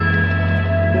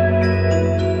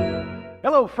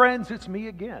Hello, friends, it's me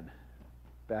again,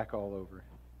 back all over.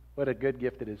 What a good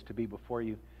gift it is to be before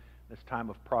you this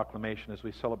time of proclamation as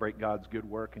we celebrate God's good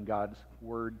work and God's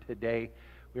Word today.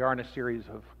 We are in a series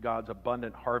of God's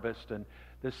abundant harvest, and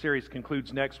this series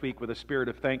concludes next week with a spirit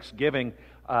of thanksgiving,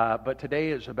 but today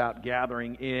is about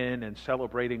gathering in and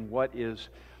celebrating what is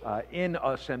in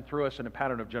us and through us in a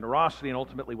pattern of generosity and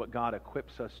ultimately what God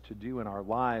equips us to do in our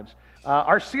lives.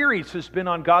 Our series has been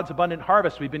on God's abundant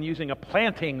harvest. We've been using a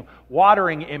planting,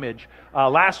 watering image.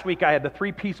 Last week I had the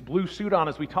three-piece blue suit on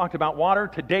as we talked about water.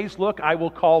 Today's look I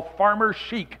will call farmer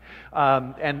chic.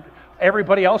 And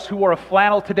everybody else who wore a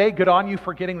flannel today, good on you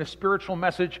for getting the spiritual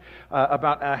message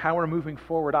about how we're moving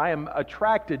forward. I am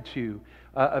attracted to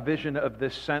a vision of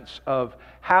this sense of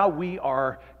how we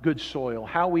are good soil,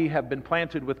 how we have been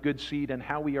planted with good seed, and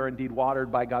how we are indeed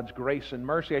watered by God's grace and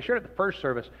mercy. I shared at the first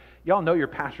service, y'all know your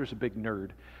pastor's a big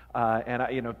nerd.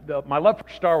 My love for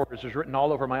Star Wars is written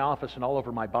all over my office and all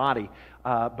over my body.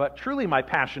 But truly my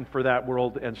passion for that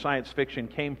world and science fiction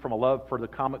came from a love for the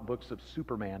comic books of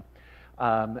Superman.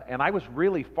 And I was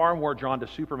really far more drawn to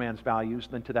Superman's values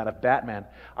than to that of Batman.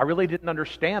 I really didn't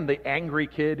understand the angry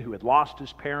kid who had lost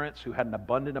his parents, who had an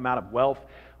abundant amount of wealth,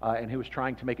 and who was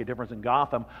trying to make a difference in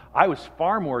Gotham. I was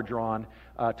far more drawn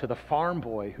to the farm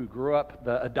boy who grew up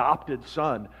the adopted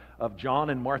son of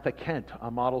John and Martha Kent, a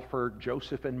model for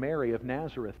Joseph and Mary of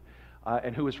Nazareth,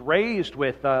 and who was raised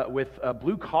with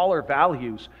blue-collar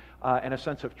values and a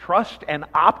sense of trust and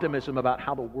optimism about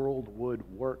how the world would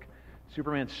work.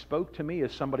 Superman spoke to me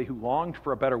as somebody who longed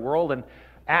for a better world and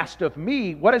asked of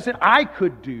me, what is it I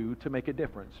could do to make a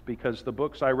difference? Because the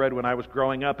books I read when I was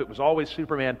growing up, it was always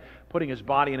Superman putting his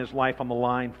body and his life on the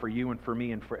line for you and for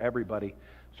me and for everybody.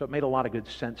 So it made a lot of good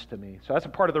sense to me. So that's a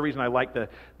part of the reason I like the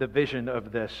vision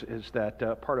of this, is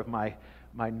that part of my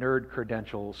nerd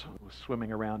credentials was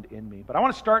swimming around in me. But I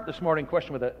want to start this morning church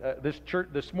with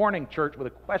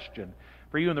a question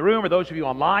for you in the room, or those of you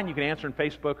online. You can answer in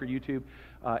Facebook or YouTube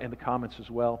in the comments as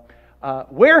well.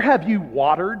 Where have you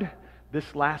watered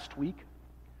this last week?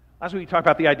 Last week we talked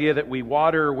about the idea that we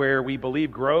water where we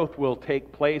believe growth will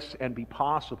take place and be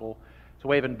possible. It's a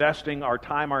way of investing our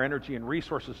time, our energy, and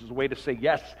resources. It's a way to say,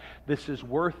 yes, this is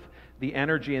worth the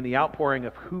energy and the outpouring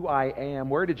of who I am.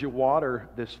 Where did you water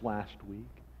this last week?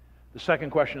 The second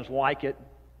question is like it.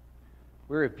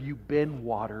 Where have you been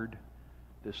watered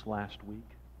this last week?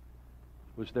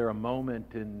 Was there a moment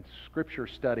in Scripture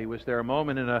study? Was there a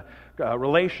moment in a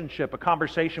relationship, a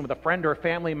conversation with a friend or a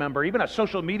family member, even a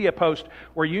social media post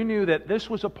where you knew that this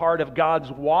was a part of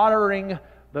God's watering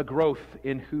the growth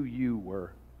in who you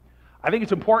were? I think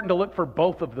it's important to look for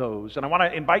both of those, and I want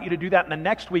to invite you to do that in the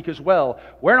next week as well.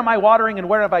 Where am I watering and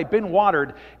where have I been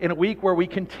watered in a week where we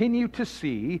continue to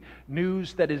see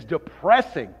news that is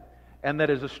depressing and that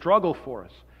is a struggle for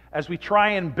us? As we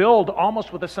try and build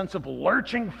almost with a sense of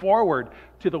lurching forward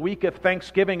to the week of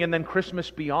Thanksgiving and then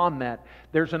Christmas beyond that,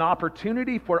 there's an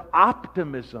opportunity for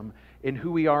optimism in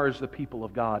who we are as the people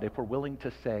of God if we're willing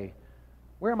to say,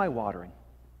 where am I watering?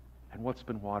 And what's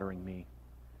been watering me?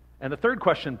 And the third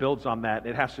question builds on that.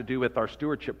 It has to do with our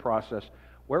stewardship process.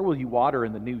 Where will you water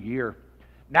in the new year?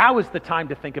 Now is the time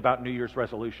to think about New Year's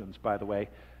resolutions, by the way.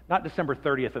 Not December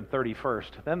 30th and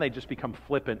 31st. Then they just become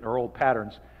flippant or old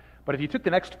patterns. But if you took the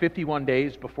next 51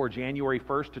 days before January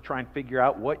 1st to try and figure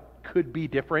out what could be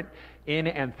different in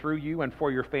and through you and for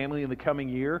your family in the coming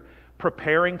year,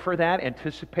 preparing for that,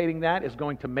 anticipating that is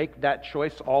going to make that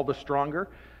choice all the stronger.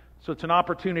 So it's an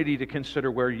opportunity to consider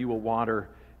where you will water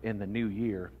in the new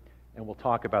year. And we'll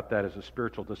talk about that as a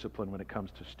spiritual discipline when it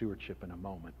comes to stewardship in a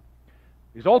moment.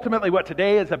 Because ultimately what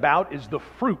today is about is the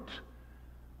fruit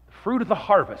of the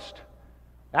harvest.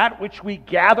 That which we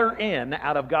gather in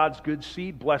out of God's good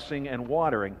seed, blessing, and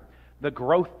watering, the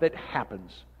growth that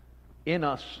happens in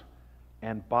us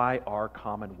and by our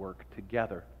common work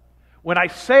together. When I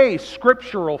say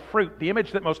scriptural fruit, the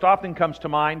image that most often comes to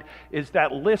mind is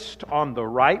that list on the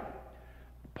right.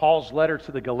 Paul's letter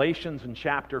to the Galatians in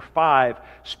chapter 5,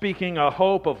 speaking a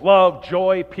hope of love,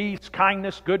 joy, peace,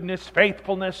 kindness, goodness,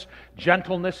 faithfulness,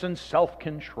 gentleness, and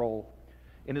self-control.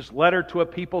 In his letter to a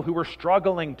people who were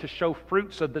struggling to show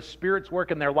fruits of the Spirit's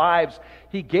work in their lives,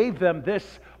 he gave them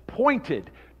this pointed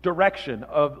direction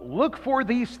of look for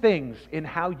these things in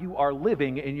how you are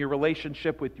living in your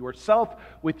relationship with yourself,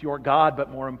 with your God,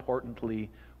 but more importantly,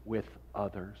 with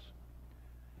others.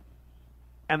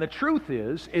 And the truth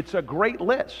is, it's a great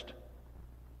list,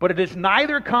 but it is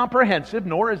neither comprehensive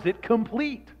nor is it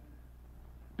complete.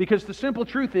 Because the simple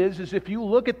truth is if you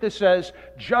look at this as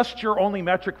just your only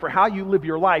metric for how you live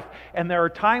your life, and there are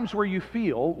times where you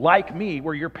feel, like me,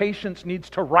 where your patience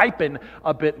needs to ripen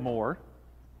a bit more,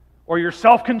 or your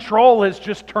self-control has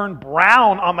just turned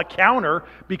brown on the counter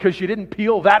because you didn't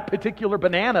peel that particular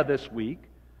banana this week.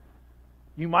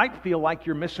 You might feel like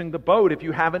you're missing the boat if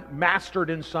you haven't mastered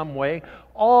in some way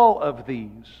all of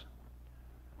these.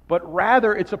 But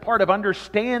rather, it's a part of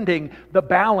understanding the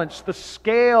balance, the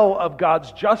scale of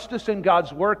God's justice and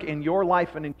God's work in your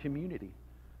life and in community.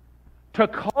 To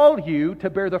call you to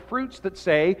bear the fruits that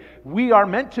say, we are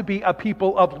meant to be a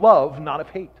people of love, not of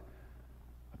hate.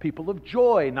 A people of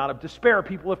joy, not of despair. A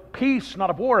people of peace,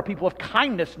 not of war. A people of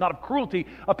kindness, not of cruelty.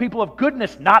 A people of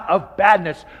goodness, not of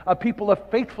badness. A people of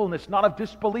faithfulness, not of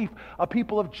disbelief. A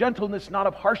people of gentleness, not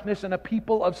of harshness. And a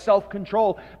people of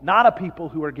self-control, not a people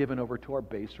who are given over to our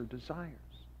baser desires.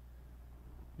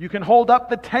 You can hold up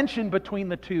the tension between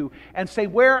the two and say,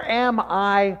 where am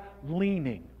I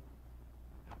leaning?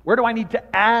 Where do I need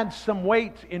to add some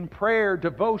weight in prayer,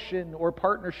 devotion, or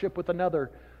partnership with another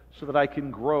so that I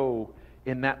can grow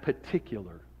in that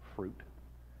particular fruit?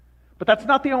 But that's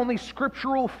not the only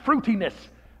scriptural fruitiness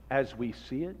as we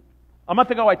see it. A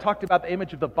month ago I talked about the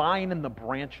image of the vine and the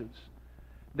branches.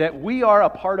 That we are a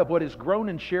part of what is grown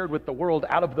and shared with the world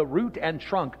out of the root and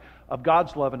trunk of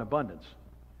God's love and abundance.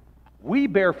 We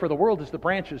bear for the world as the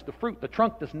branches, the fruit. The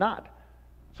trunk does not.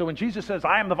 So when Jesus says,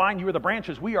 I am the vine, you are the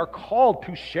branches, we are called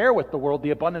to share with the world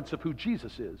the abundance of who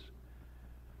Jesus is.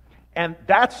 And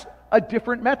that's a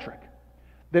different metric.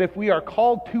 That if we are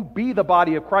called to be the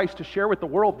body of Christ, to share with the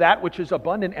world that which is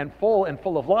abundant and full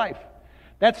of life,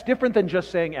 that's different than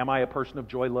just saying, am I a person of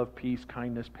joy, love, peace,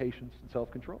 kindness, patience, and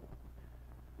self-control?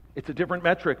 It's a different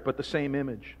metric, but the same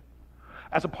image.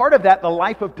 As a part of that, the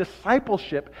life of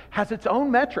discipleship has its own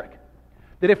metric.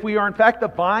 That if we are in fact the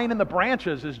vine and the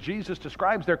branches, as Jesus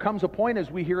describes, there comes a point,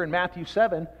 as we hear in Matthew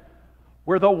 7,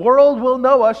 where the world will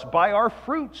know us by our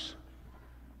fruits.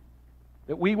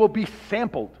 That we will be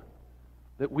sampled.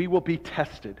 That we will be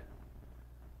tested.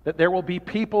 That there will be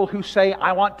people who say,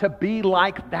 I want to be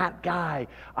like that guy.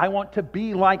 I want to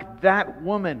be like that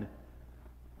woman.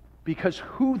 Because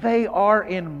who they are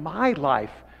in my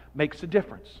life makes a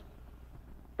difference.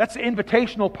 That's the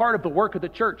invitational part of the work of the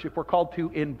church if we're called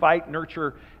to invite,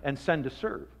 nurture, and send to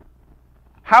serve.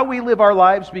 How we live our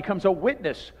lives becomes a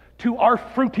witness to our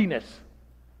fruitiness.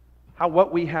 How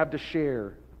what we have to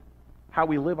share, how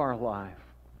we live our life,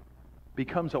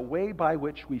 becomes a way by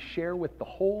which we share with the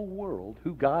whole world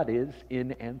who God is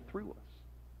in and through us.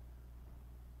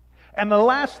 And the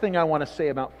last thing I want to say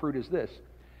about fruit is this.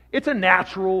 It's a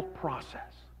natural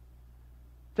process.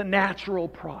 It's a natural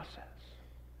process.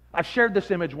 I've shared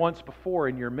this image once before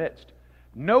in your midst.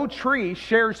 No tree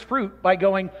shares fruit by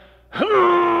going, fruit,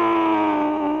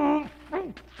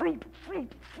 fruit,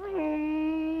 fruit, fruit.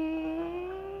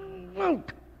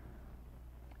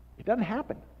 It doesn't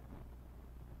happen.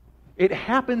 It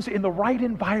happens in the right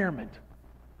environment,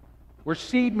 where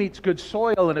seed meets good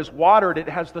soil and is watered. It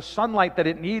has the sunlight that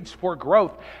it needs for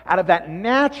growth. Out of that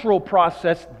natural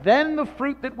process, then the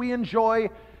fruit that we enjoy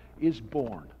is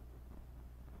born.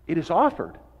 It is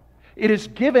offered. It is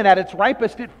given at its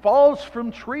ripest. It falls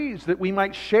from trees that we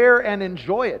might share and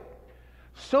enjoy it.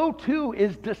 So too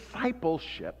is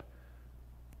discipleship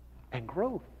and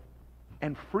growth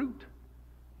and fruit.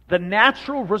 The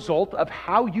natural result of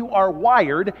how you are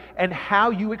wired and how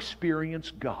you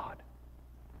experience God.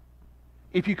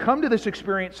 If you come to this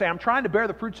experience, say, I'm trying to bear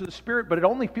the fruits of the Spirit, but it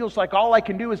only feels like all I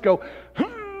can do is go,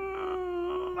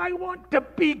 I want to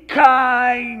be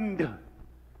kind.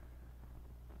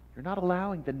 You're not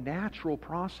allowing the natural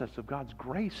process of God's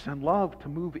grace and love to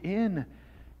move in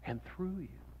and through you.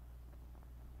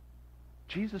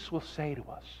 Jesus will say to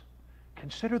us,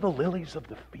 consider the lilies of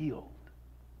the field.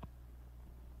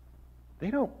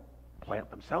 They don't plant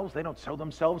themselves, they don't sow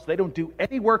themselves, they don't do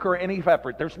any work or any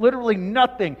effort. There's literally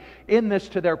nothing in this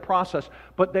to their process,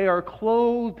 but they are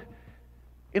clothed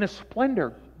in a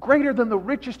splendor greater than the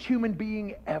richest human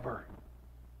being ever.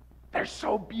 They're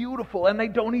so beautiful and they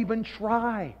don't even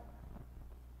try.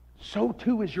 So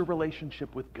too is your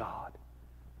relationship with God.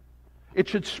 It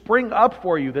should spring up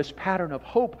for you, this pattern of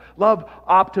hope, love,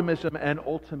 optimism, and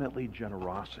ultimately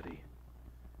generosity.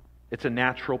 It's a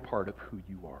natural part of who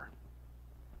you are.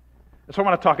 And so I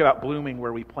want to talk about blooming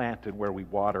where we plant and where we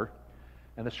water.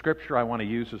 And the scripture I want to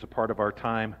use as a part of our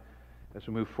time as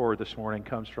we move forward this morning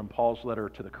comes from Paul's letter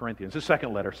to the Corinthians. The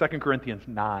second letter, 2 Corinthians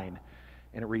 9.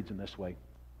 And it reads in this way.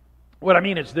 What I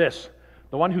mean is this.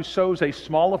 The one who sows a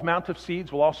small amount of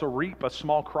seeds will also reap a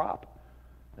small crop.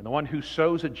 And the one who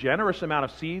sows a generous amount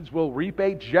of seeds will reap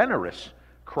a generous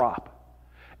crop.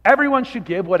 Everyone should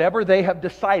give whatever they have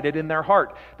decided in their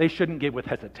heart. They shouldn't give with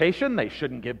hesitation. They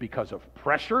shouldn't give because of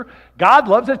pressure. God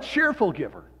loves a cheerful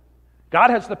giver. God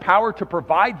has the power to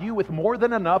provide you with more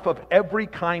than enough of every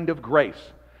kind of grace.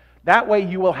 That way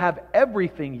you will have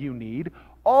everything you need,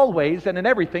 always and in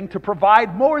everything, to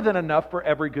provide more than enough for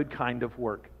every good kind of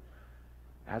work.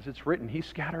 As it's written, He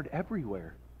scattered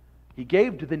everywhere. He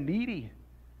gave to the needy.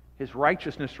 His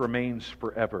righteousness remains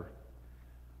forever.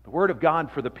 The Word of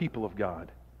God for the people of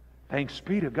God. Thanks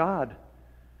be to God.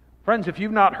 Friends, if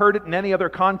you've not heard it in any other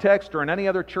context or in any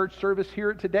other church service,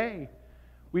 hear it today.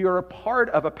 We are a part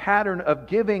of a pattern of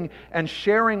giving and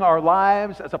sharing our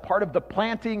lives as a part of the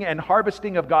planting and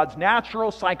harvesting of God's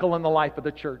natural cycle in the life of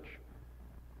the church.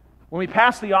 When we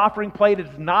pass the offering plate, it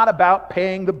is not about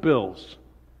paying the bills.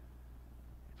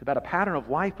 It's about a pattern of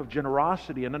life of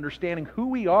generosity and understanding who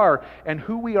we are and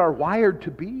who we are wired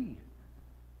to be.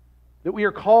 That we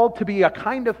are called to be a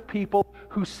kind of people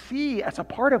who see as a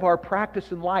part of our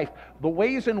practice in life the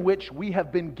ways in which we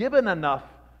have been given enough,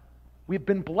 we've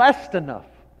been blessed enough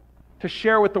to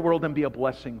share with the world and be a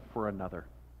blessing for another.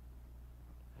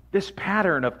 This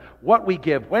pattern of what we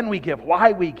give, when we give,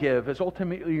 why we give is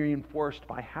ultimately reinforced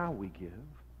by how we give.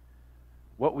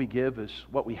 What we give is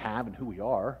what we have and who we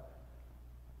are.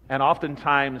 And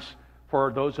oftentimes,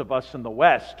 for those of us in the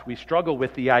West, we struggle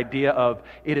with the idea of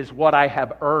it is what I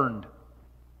have earned.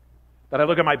 That I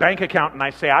look at my bank account and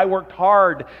I say, I worked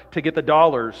hard to get the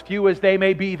dollars, few as they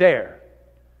may be there.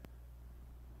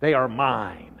 They are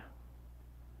mine.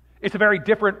 It's a very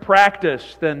different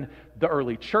practice than the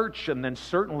early church and then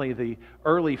certainly the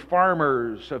early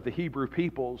farmers of the Hebrew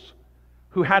peoples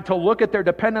who had to look at their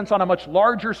dependence on a much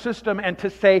larger system and to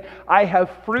say, I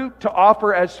have fruit to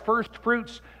offer as first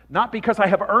fruits, not because I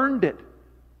have earned it,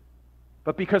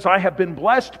 but because I have been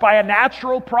blessed by a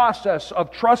natural process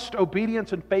of trust,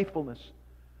 obedience, and faithfulness.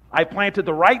 I planted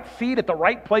the right seed at the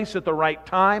right place at the right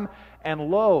time,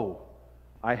 and lo,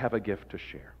 I have a gift to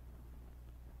share.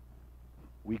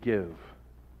 We give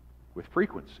with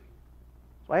frequency.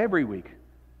 That's why every week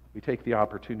we take the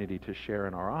opportunity to share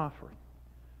in our offering.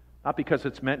 Not because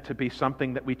it's meant to be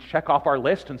something that we check off our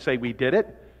list and say we did it,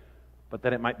 but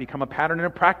that it might become a pattern and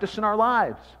a practice in our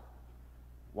lives.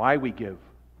 Why we give?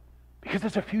 Because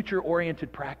it's a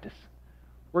future-oriented practice.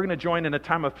 We're going to join in a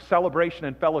time of celebration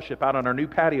and fellowship out on our new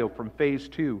patio from Phase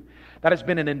 2. That has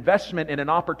been an investment and an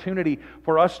opportunity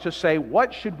for us to say,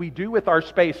 what should we do with our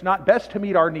space, not best to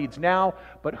meet our needs now,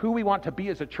 but who we want to be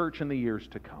as a church in the years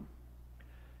to come.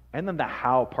 And then the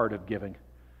how part of giving.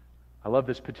 I love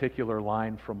this particular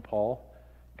line from Paul.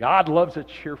 God loves a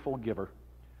cheerful giver.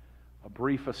 A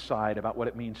brief aside about what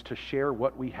it means to share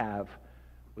what we have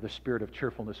with a spirit of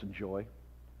cheerfulness and joy.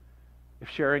 If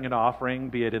sharing an offering,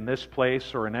 be it in this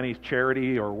place or in any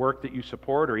charity or work that you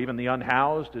support or even the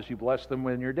unhoused as you bless them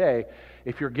in your day,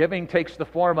 if your giving takes the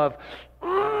form of,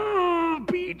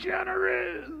 be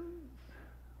generous,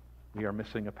 we are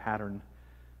missing a pattern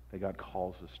that God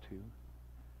calls us to.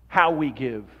 How we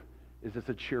give is as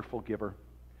a cheerful giver.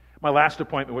 My last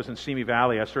appointment was in Simi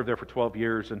Valley. I served there for 12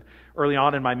 years, and early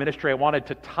on in my ministry, I wanted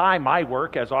to tie my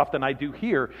work, as often I do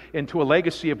here, into a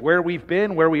legacy of where we've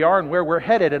been, where we are, and where we're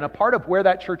headed. And a part of where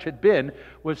that church had been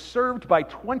was served by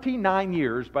 29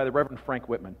 years by the Reverend Frank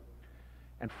Whitman.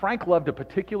 And Frank loved a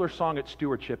particular song at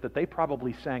stewardship that they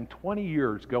probably sang 20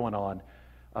 years going on,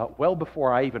 well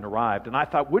before I even arrived. And I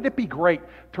thought, wouldn't it be great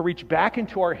to reach back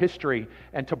into our history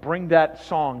and to bring that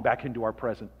song back into our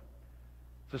present?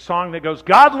 It's a song that goes,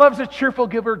 God loves a cheerful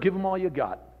giver, give him all you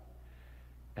got.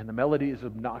 And the melody is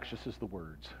obnoxious as the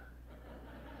words.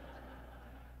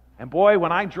 And boy,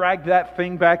 when I dragged that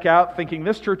thing back out, thinking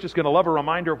this church is going to love a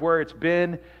reminder of where it's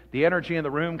been, the energy in the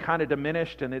room kind of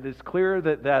diminished, and it is clear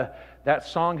that that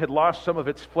song had lost some of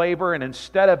its flavor, and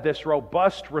instead of this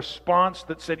robust response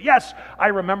that said, yes, I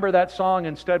remember that song,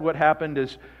 instead what happened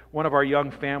is one of our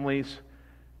young families,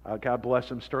 God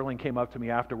bless him, Sterling, came up to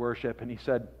me after worship, and he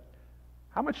said,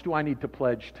 how much do I need to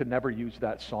pledge to never use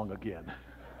that song again?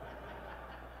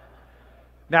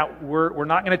 Now, we're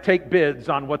not going to take bids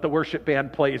on what the worship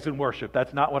band plays in worship.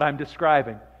 That's not what I'm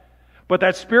describing. But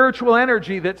that spiritual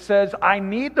energy that says, I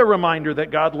need the reminder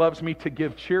that God loves me to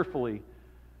give cheerfully,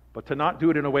 but to not do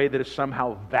it in a way that is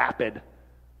somehow vapid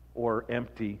or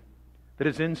empty, that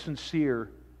is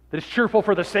insincere, that is cheerful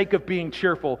for the sake of being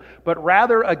cheerful, but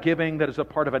rather a giving that is a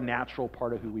part of a natural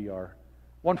part of who we are.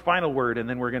 One final word, and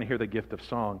then we're going to hear the gift of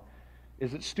song,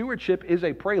 is that stewardship is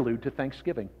a prelude to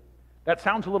Thanksgiving. That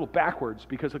sounds a little backwards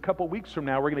because a couple weeks from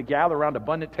now we're going to gather around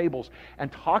abundant tables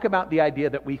and talk about the idea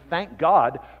that we thank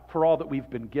God for all that we've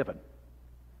been given.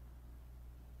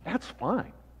 That's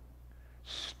fine.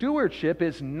 Stewardship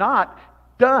is not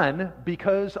done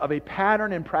because of a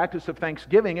pattern and practice of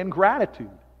thanksgiving and gratitude.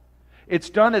 It's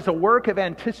done as a work of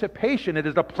anticipation. It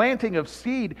is a planting of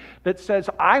seed that says,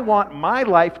 I want my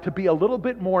life to be a little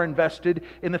bit more invested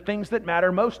in the things that matter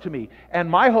most to me. And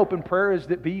my hope and prayer is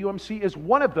that VUMC is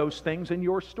one of those things in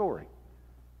your story.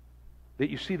 That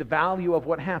you see the value of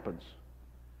what happens.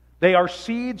 They are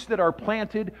seeds that are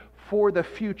planted for the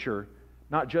future,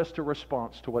 not just a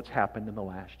response to what's happened in the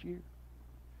last year.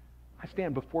 I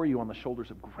stand before you on the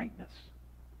shoulders of greatness.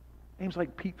 Names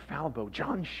like Pete Falbo,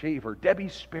 John Shaver, Debbie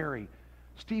Sperry,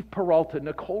 Steve Peralta,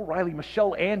 Nicole Riley,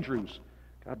 Michelle Andrews.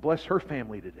 God bless her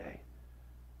family today.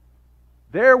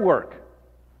 Their work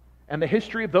and the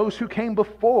history of those who came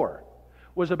before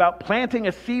was about planting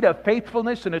a seed of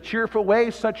faithfulness in a cheerful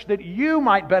way such that you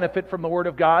might benefit from the Word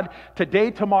of God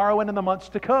today, tomorrow, and in the months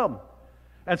to come.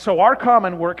 And so our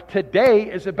common work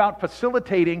today is about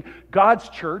facilitating God's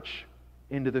church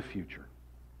into the future.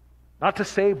 Not to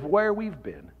save where we've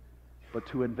been, but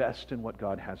to invest in what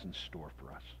God has in store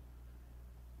for us.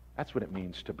 That's what it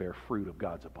means to bear fruit of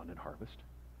God's abundant harvest.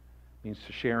 It means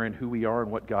to share in who we are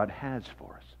and what God has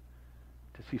for us.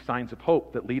 To see signs of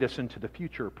hope that lead us into the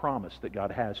future promise that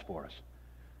God has for us.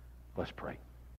 Let's pray.